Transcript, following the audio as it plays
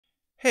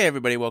Hey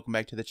everybody, welcome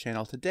back to the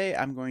channel. Today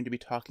I'm going to be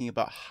talking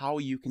about how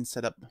you can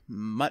set up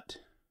Mutt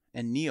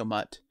and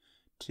Neomutt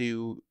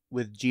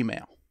with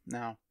Gmail.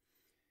 Now,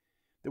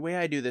 the way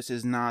I do this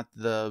is not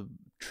the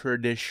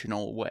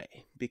traditional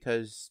way,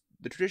 because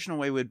the traditional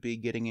way would be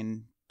getting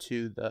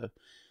into the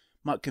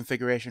Mutt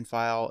configuration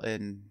file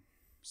and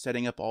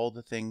setting up all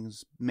the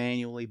things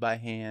manually by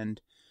hand,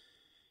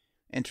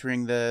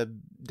 entering the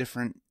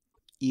different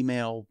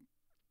email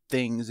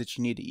things that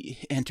you need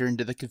to enter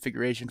into the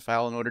configuration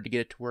file in order to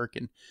get it to work,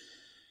 and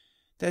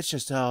that's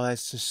just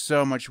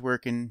so much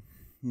work. And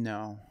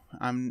no,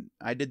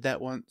 I did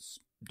that once,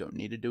 don't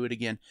need to do it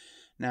again.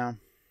 Now,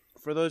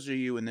 for those of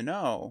you in the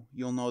know,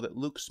 you'll know that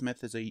Luke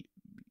Smith is a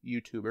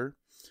YouTuber.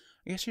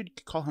 I guess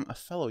you'd call him a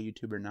fellow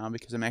YouTuber now,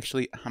 because I'm a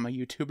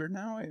YouTuber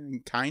now,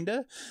 and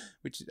kinda,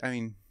 which, I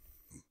mean,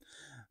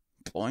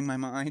 blowing my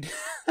mind.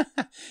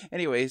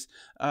 Anyways,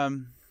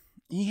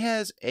 he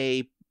has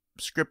a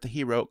script that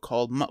he wrote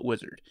called Mutt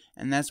Wizard,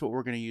 and that's what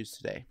we're going to use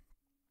today.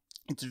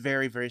 It's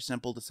very, very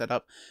simple to set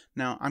up.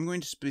 Now, I'm going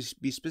to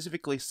be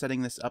specifically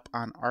setting this up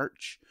on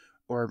Arch,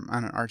 or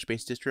on an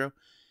Arch-based distro.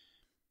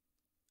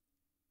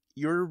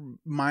 Your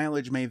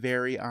mileage may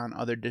vary on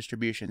other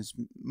distributions,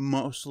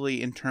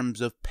 mostly in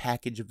terms of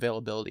package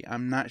availability.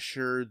 I'm not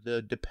sure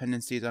the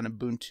dependencies on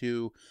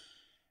Ubuntu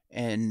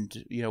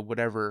and,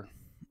 whatever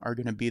are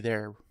going to be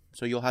there,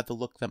 so you'll have to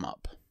look them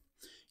up.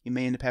 You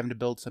may end up having to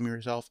build some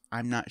yourself.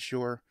 I'm not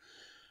sure.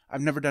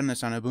 I've never done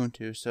this on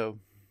Ubuntu, so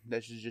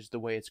that's just the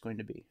way it's going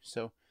to be.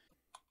 So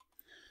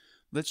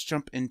let's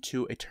jump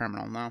into a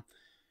terminal. Now,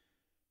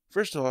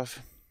 first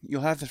off,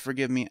 you'll have to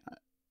forgive me.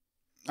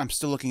 I'm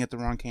still looking at the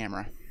wrong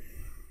camera.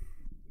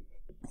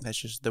 That's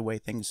just the way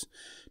things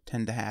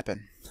tend to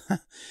happen.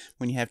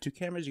 When you have two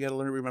cameras, you got to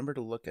remember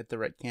to look at the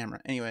right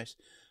camera. Anyways,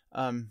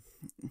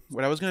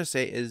 what I was going to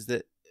say is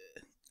that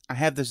I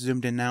have this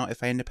zoomed in now.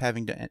 If I end up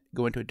having to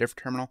go into a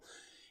different terminal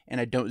and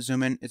I don't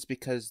zoom in, it's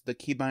because the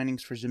key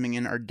bindings for zooming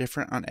in are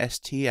different on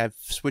ST. I've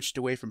switched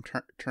away from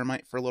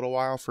Termite for a little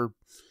while for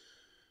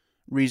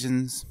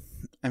reasons.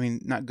 I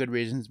mean, not good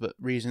reasons, but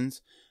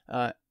reasons.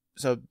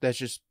 So that's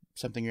just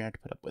something you have to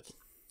put up with.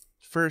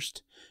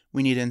 First,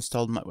 we need to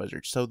install Mutt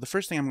Wizard. So the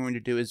first thing I'm going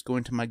to do is go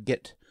into my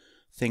Get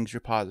Things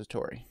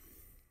repository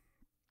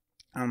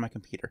on my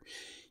computer.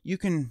 You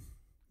can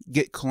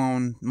git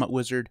clone Mutt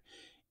Wizard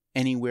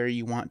anywhere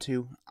you want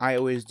to. I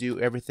always do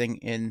everything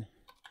in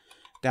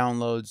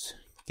Downloads,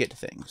 Get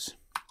Things.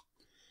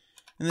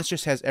 And this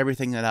just has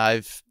everything that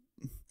I've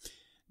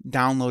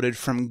downloaded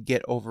from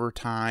Git over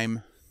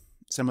time.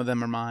 Some of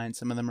them are mine,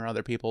 some of them are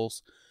other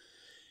people's.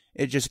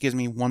 It just gives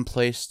me one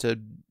place to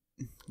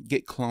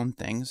git clone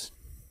things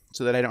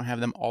so that I don't have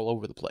them all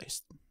over the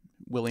place,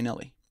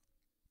 willy-nilly.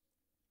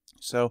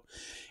 So,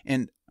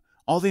 and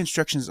all the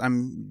instructions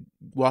I'm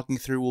walking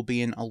through will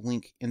be in a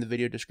link in the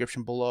video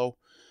description below.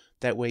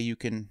 That way you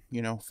can,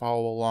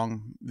 follow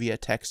along via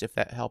text if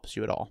that helps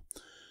you at all.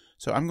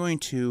 So I'm going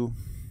to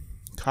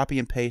copy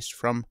and paste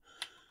from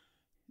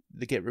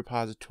the Git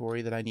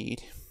repository that I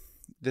need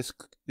this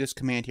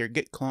command here,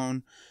 git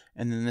clone,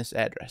 and then this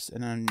address,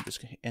 and I'm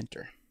just going to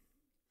enter.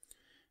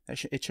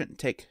 It shouldn't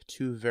take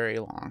too very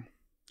long,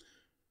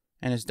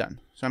 and it's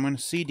done. So I'm going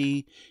to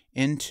cd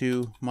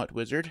into Mutt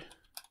Wizard,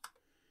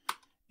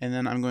 and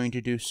then I'm going to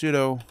do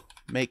sudo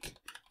make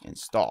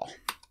install,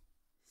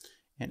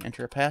 and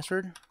enter a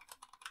password.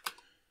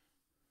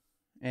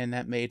 And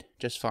that made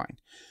just fine.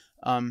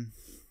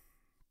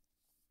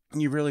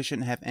 You really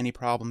shouldn't have any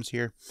problems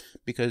here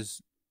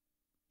because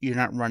you're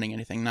not running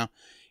anything. Now,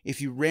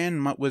 if you ran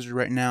Mutt Wizard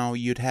right now,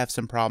 you'd have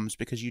some problems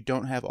because you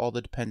don't have all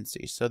the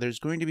dependencies. So there's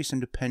going to be some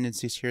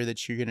dependencies here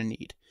that you're going to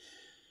need.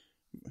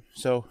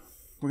 So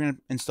we're going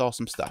to install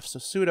some stuff. So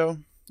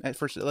sudo, at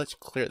first let's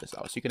clear this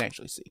out so you can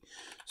actually see.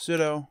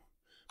 Sudo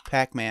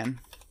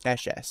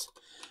pacman-s.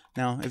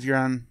 Now, if you're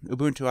on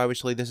Ubuntu,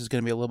 obviously, this is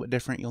going to be a little bit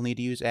different. You'll need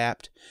to use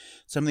apt.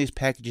 Some of these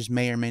packages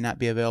may or may not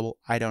be available.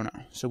 I don't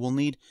know. So we'll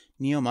need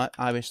Neomutt,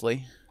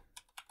 obviously.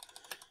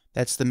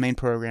 That's the main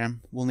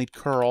program. We'll need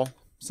curl.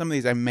 Some of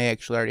these I may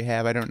actually already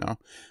have. I don't know.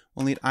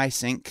 We'll need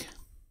isync.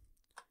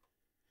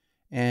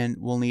 And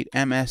we'll need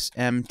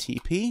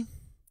msmtp.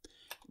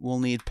 We'll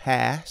need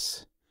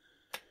pass.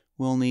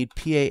 We'll need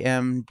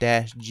pam-gnupg.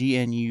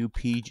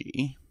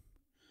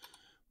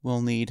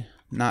 We'll need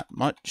not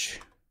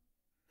much.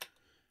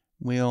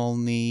 We'll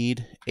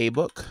need a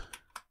book,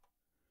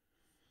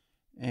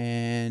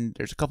 and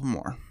there's a couple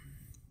more.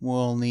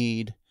 We'll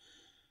need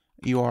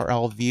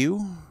URL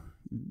view.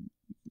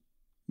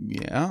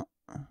 Yeah,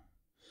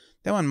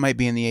 that one might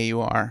be in the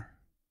AUR.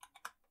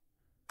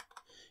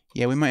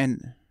 Yeah, we might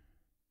end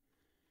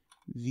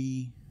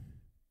IEW.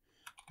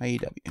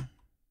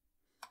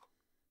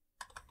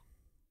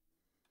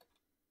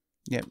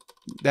 Yep,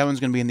 that one's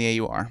going to be in the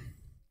AUR.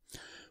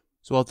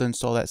 So we'll have to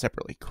install that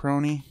separately.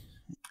 Crony,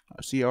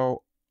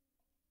 CRONIE.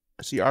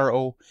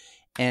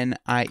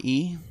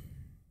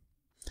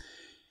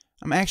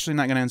 I'm actually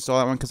not going to install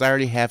that one because I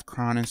already have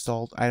cron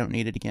installed. I don't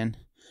need it again.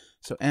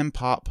 So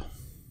mpop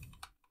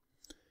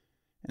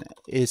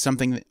is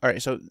something that,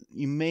 alright, so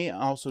you may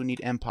also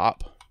need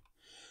mpop.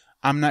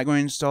 I'm not going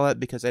to install it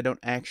because I don't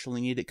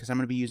actually need it, because I'm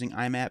going to be using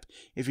IMAP.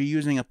 If you're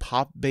using a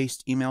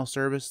POP-based email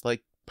service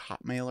like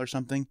Hotmail or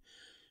something,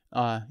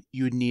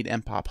 you would need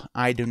mpop.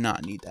 I do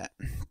not need that.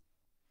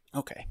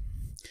 Okay.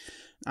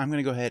 I'm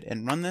going to go ahead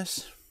and run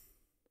this.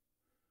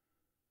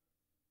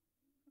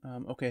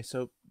 Okay,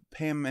 so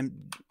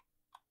Pam,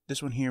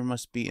 this one here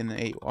must be in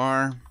the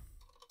AUR.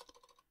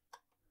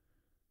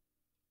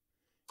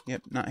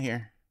 Yep, not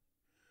here.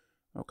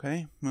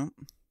 Okay, well.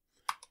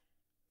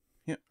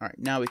 Yep, alright,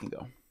 now we can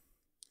go.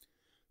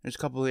 There's a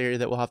couple here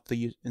that we'll have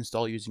to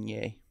install using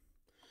yay.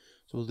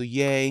 So we'll do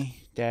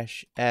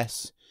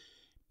yay-s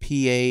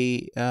pam-gnu.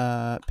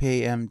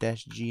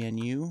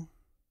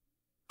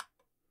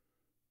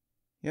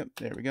 Yep,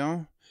 there we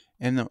go.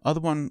 And the other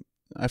one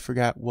I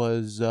forgot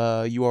was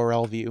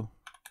URL view.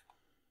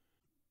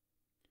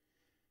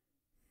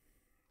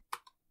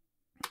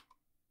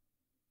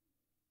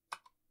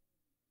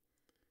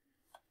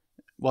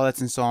 While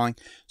that's installing,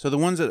 so the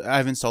ones that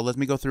I've installed, let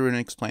me go through and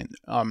explain.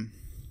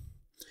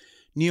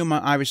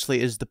 Neomutt obviously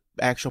is the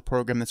actual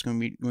program that's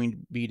going to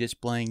be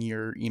displaying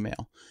your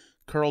email.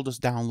 Curl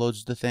just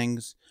downloads the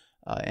things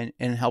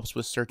and helps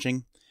with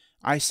searching.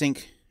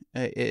 iSync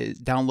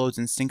it downloads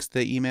and syncs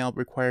the email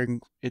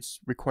it's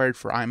required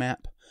for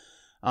IMAP.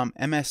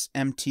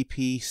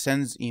 MSMTP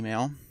sends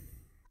email.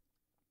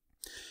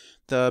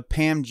 The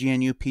PAM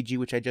GNU PG,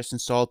 which I just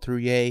installed through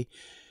Yay,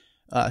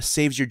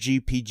 saves your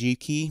GPG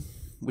key,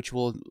 which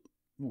we'll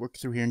work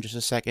through here in just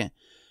a second.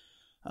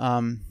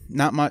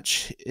 Not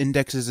much.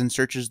 Indexes and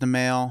searches the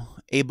mail.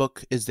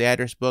 ABook is the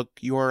address book.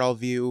 URL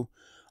view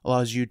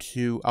allows you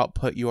to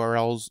output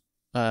URLs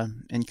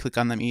and click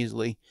on them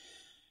easily.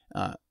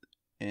 I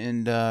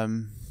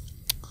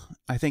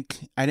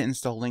think I didn't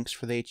install links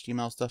for the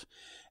HTML stuff.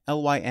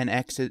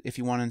 LYNX if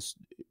you want to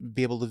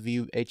be able to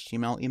view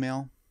HTML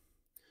email.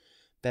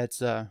 That's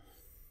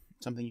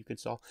something you could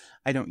install.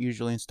 I don't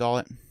usually install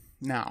it.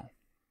 Now,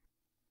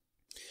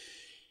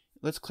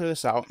 let's clear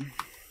this out.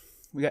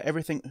 We got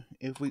everything.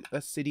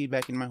 Let's cd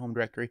back in my home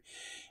directory.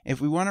 If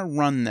we want to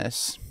run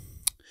this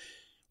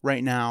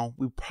right now,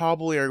 we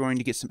probably are going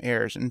to get some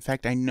errors. In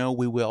fact, I know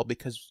we will,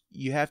 because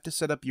you have to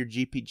set up your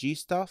GPG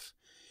stuff,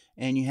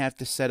 and you have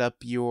to set up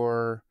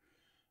your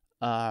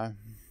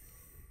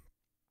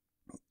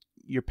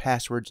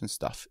passwords and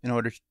stuff in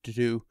order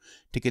to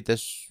get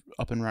this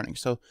up and running.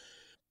 So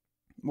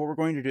what we're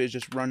going to do is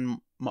just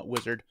run Mutt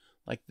Wizard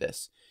like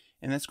this,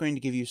 and that's going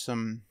to give you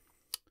some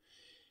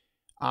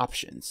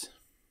options.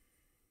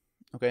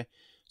 Okay,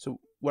 so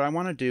what I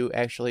want to do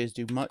actually is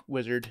do Mutt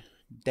Wizard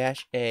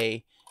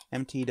 -a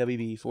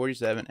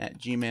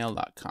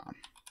mtwb47@gmail.com.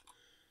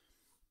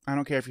 I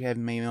don't care if you have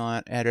my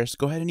email address.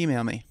 Go ahead and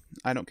email me.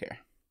 I don't care.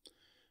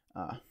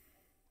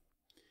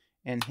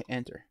 And hit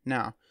enter.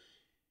 Now,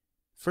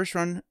 first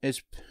run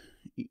is,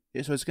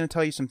 so it's going to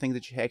tell you some things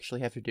that you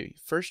actually have to do.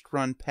 First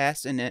run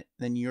pass init,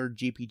 then your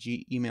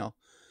GPG email.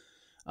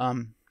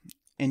 And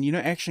you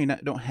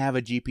don't have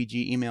a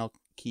GPG email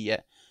key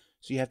yet.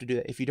 So you have to do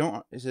that. If you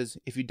don't, it says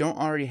if you don't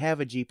already have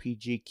a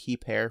GPG key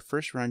pair,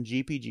 first run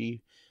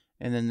GPG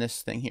and then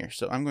this thing here.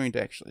 So I'm going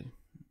to actually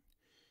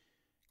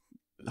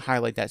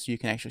highlight that so you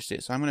can actually see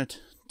it. So I'm going to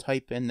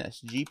type in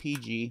this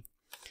GPG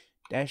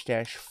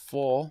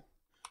 --full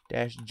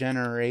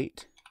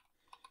 -generate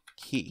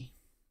key.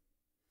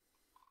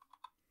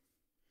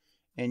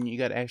 And you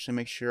got to actually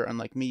make sure,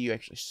 unlike me, you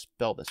actually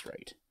spell this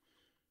right.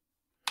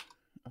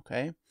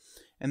 Okay.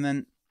 And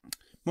then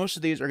most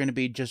of these are going to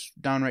be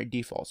just downright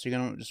default. So you're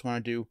going to just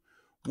want to do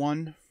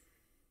 1.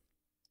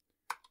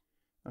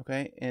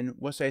 Okay. And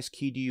what size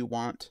key do you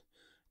want?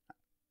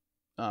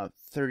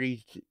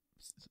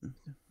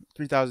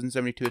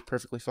 3072 is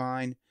perfectly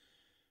fine.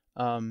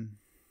 We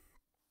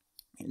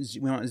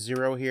want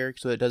 0 here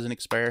so that it doesn't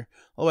expire.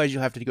 Otherwise,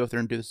 you'll have to go through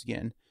and do this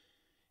again.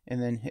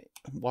 And then hit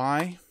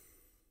Y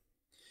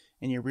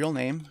and your real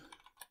name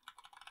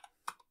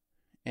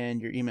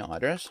and your email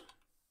address.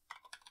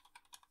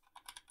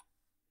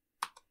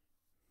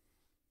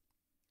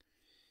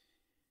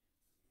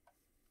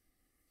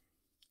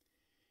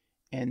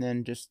 And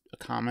then just a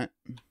comment.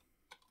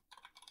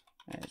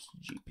 That's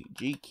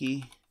GPG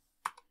key.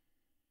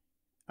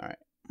 All right.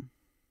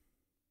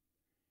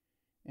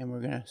 And we're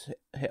going to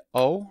hit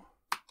O.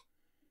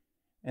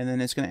 And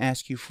then it's going to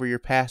ask you for your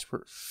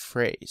password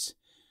phrase.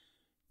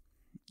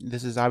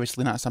 This is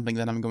obviously not something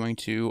that I'm going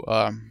to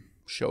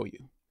show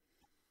you.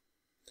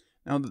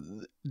 Now,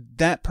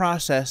 that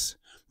process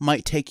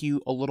might take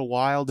you a little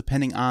while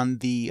depending on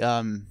the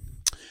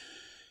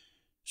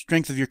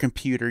strength of your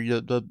computer,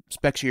 the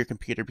specs of your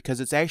computer,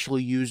 because it's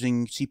actually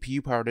using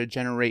CPU power to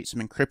generate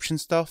some encryption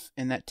stuff,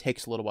 and that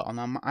takes a little while.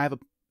 Now, I have a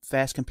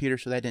fast computer,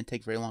 so that didn't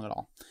take very long at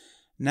all.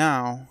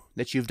 Now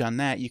that you've done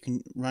that, you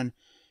can run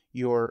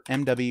your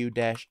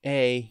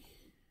mw-a.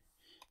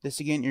 This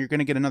again, you're going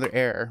to get another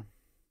error.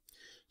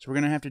 So we're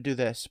going to have to do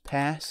this.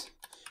 Pass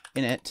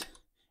init,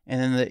 and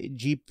then the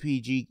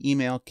GPG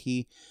email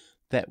key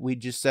that we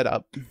just set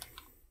up.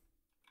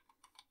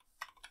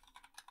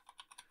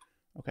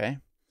 Okay.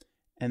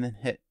 And then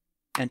hit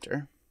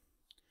enter.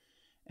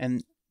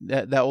 And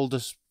that will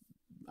just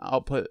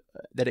output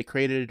that it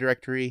created a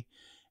directory,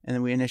 and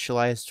then we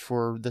initialized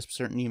for this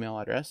certain email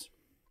address.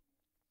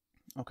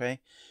 Okay,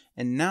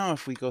 and now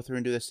if we go through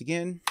and do this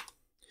again,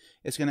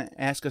 it's going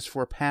to ask us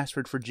for a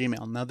password for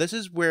Gmail. Now this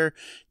is where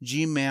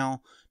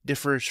Gmail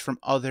differs from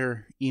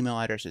other email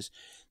addresses.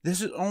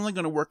 This is only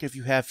going to work if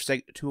you have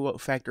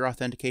two-factor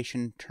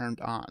authentication turned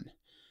on.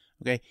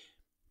 Okay,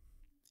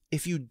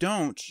 if you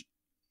don't,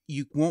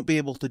 you won't be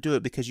able to do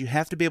it because you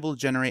have to be able to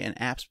generate an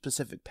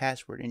app-specific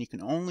password, and you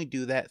can only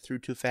do that through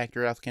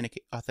two-factor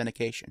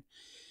authentication.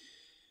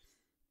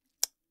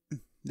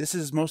 This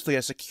is mostly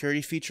a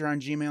security feature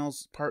on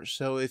Gmail's part,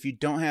 so if you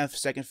don't have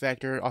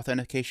second-factor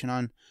authentication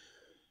on,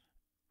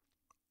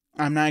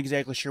 I'm not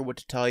exactly sure what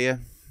to tell you.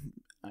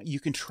 You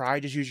can try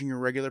just using your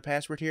regular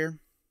password here.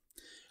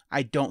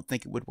 I don't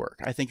think it would work.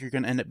 I think you're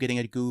going to end up getting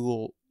a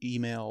Google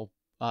email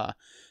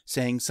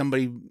saying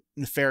somebody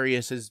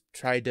nefarious has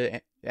tried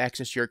to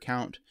access your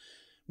account.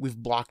 We've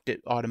blocked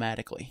it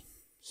automatically.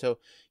 So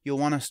you'll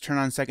want to turn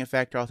on second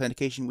factor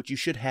authentication, which you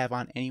should have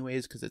on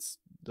anyways because it's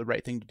the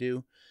right thing to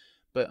do.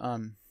 But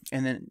and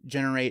then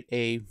generate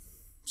a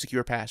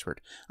secure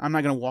password. I'm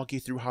not going to walk you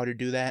through how to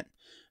do that.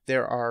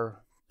 There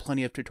are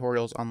plenty of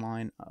tutorials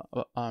online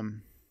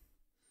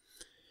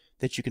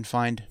that you can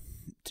find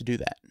to do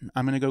that.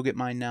 I'm going to go get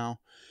mine now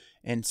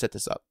and set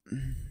this up.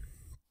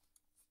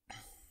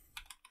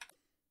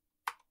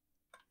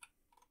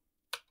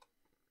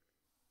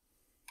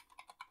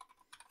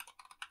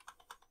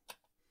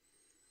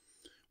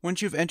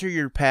 Once you've entered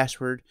your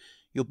password,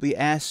 you'll be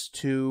asked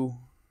to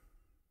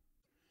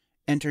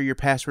enter your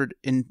password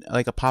in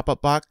like a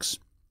pop-up box,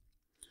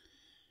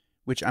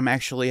 which I'm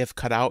actually have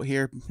cut out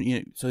here,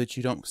 so that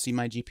you don't see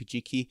my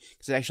GPG key,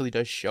 because it actually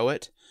does show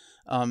it.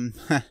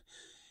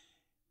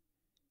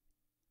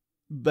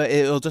 But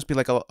it'll just be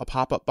like a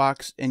pop-up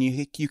box, and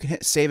you can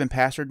hit Save in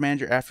Password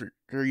Manager after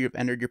you've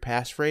entered your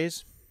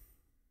passphrase,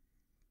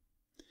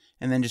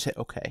 and then just hit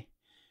OK.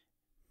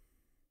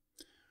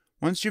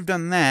 Once you've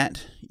done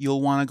that,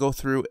 you'll want to go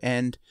through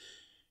and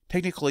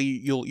technically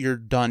you're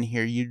done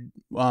here.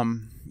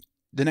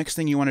 The next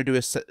thing you want to do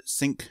is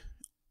sync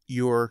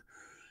your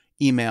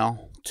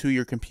email to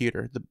your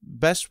computer. The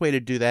best way to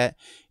do that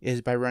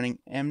is by running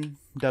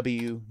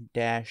mw-small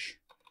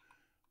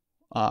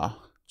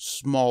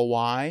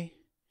y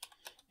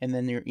and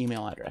then your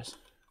email address.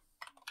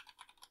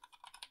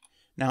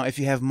 Now, if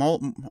you have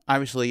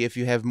obviously if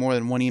you have more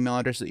than one email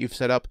address that you've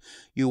set up,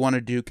 you want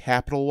to do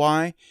capital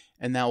Y,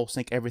 and that will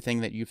sync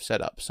everything that you've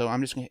set up. So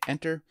I'm just going to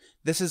enter.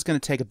 This is going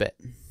to take a bit.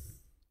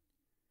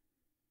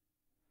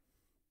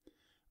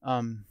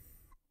 The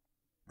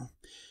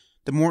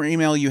more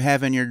email you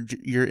have in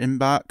your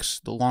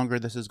inbox, the longer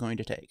this is going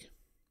to take.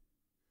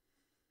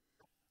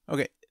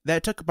 Okay,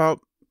 that took about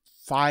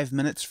 5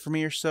 minutes for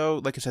me or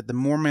so. Like I said, the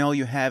more mail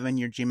you have in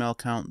your Gmail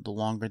account, the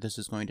longer this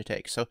is going to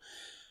take. So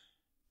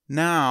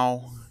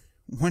now,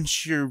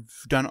 once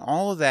you've done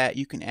all of that,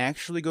 you can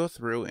actually go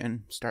through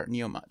and start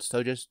Neomutt.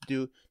 So just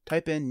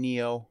type in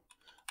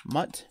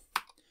Neomutt,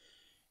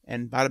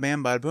 and bada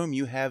bam, bada boom,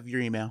 you have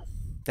your email.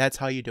 That's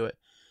how you do it.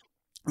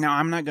 Now,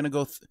 I'm not going to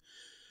go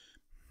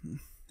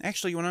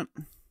actually,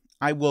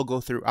 I will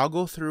go through. I'll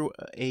go through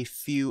a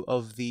few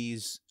of the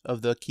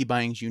key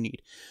bindings you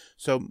need.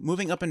 So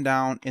moving up and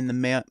down in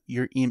the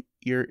your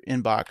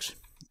inbox,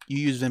 you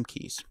use Vim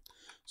keys.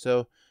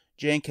 So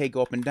J and K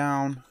go up and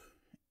down,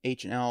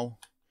 H and L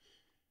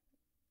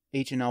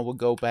will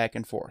go back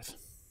and forth.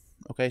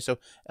 Okay, so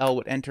L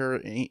would enter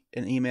an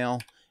email,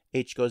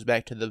 H goes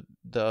back to the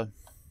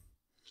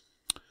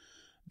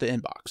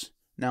inbox.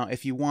 Now,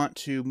 if you want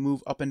to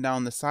move up and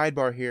down the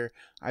sidebar here,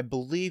 I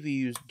believe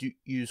you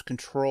use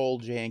Control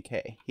J and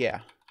K.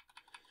 Yeah,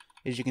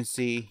 as you can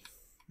see,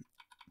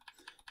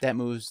 that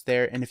moves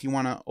there. And if you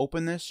want to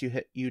open this,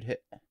 you'd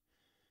hit.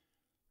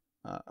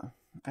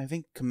 I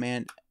think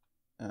Command.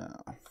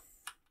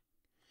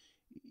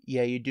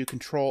 Yeah, you do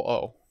Control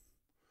O.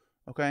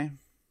 Okay,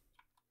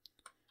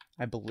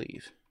 I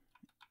believe.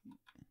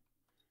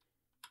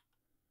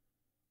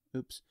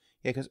 Oops.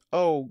 Yeah, because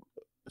O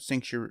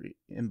syncs your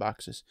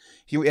inboxes.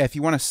 If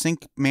you want to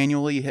sync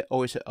manually, you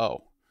always hit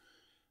O.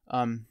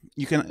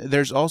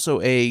 There's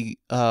also a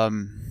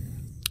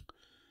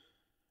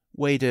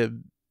way to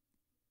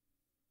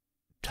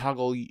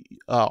toggle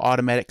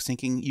automatic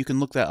syncing. You can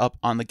look that up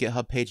on the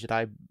GitHub page that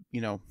I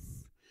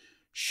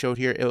showed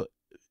here.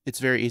 It's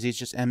very easy. It's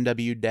just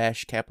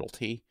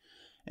MW-T,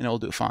 and it'll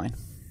do it fine.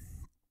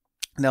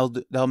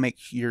 And that'll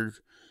make your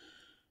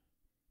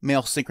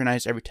mail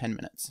synchronized every 10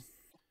 minutes.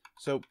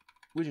 So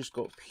we just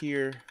go up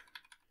here,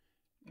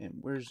 and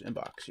where's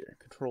inbox here?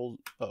 Control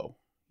O.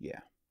 Yeah,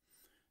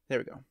 there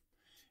we go.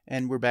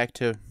 And we're back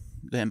to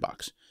the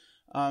inbox.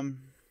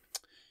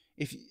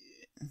 If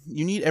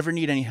you ever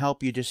need any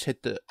help, you just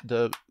hit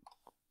the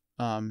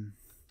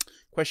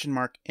question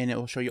mark, and it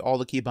will show you all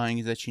the key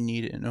bindings that you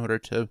need in order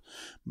to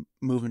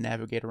move and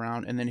navigate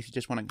around. And then if you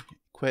just want to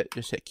quit,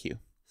 just hit Q.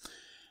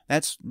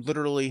 That's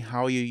literally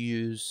how you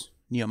use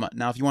Neomutt.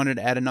 Now, if you wanted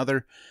to add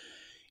another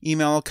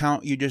email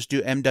account, you just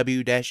do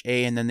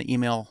MW-A and then the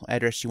email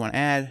address you want to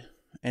add,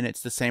 and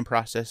it's the same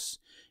process.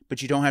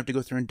 But you don't have to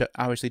go through and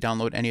obviously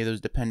download any of those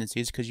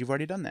dependencies because you've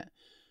already done that.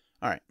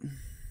 All right.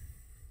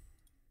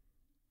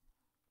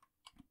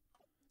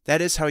 That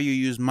is how you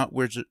use Mutt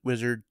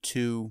Wizard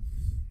to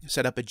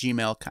set up a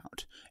Gmail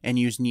account and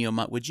use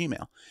Neomutt with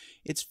Gmail.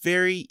 It's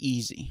very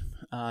easy.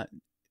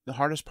 The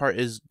hardest part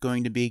is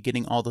going to be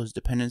getting all those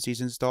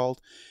dependencies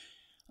installed.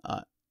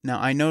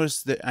 Now I know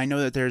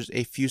that there's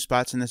a few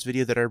spots in this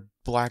video that are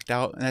blacked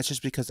out, and that's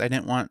just because I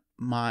didn't want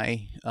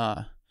my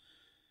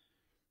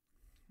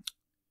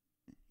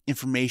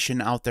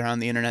information out there on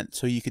the internet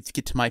so you could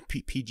get to my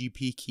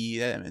PGP key.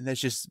 That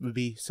just would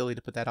be silly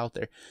to put that out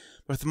there.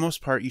 But for the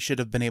most part, you should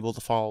have been able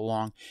to follow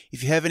along.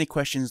 If you have any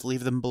questions,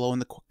 leave them below in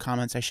the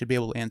comments. I should be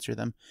able to answer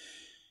them.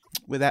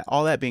 With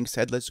all that being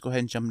said, let's go ahead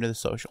and jump into the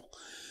social.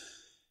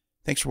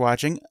 Thanks for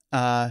watching.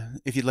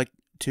 If you'd like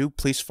to,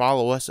 please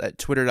follow us at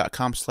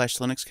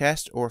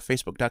twitter.com/linuxcast or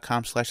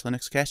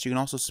facebook.com/linuxcast. You can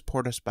also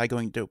support us by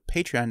going to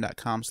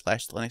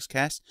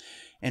patreon.com/linuxcast.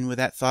 And with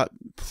that thought,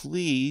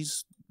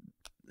 please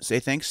say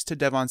thanks to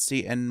Devon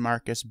C and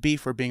Marcus B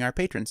for being our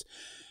patrons.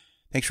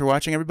 Thanks for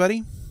watching,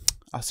 everybody.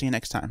 I'll see you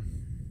next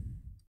time.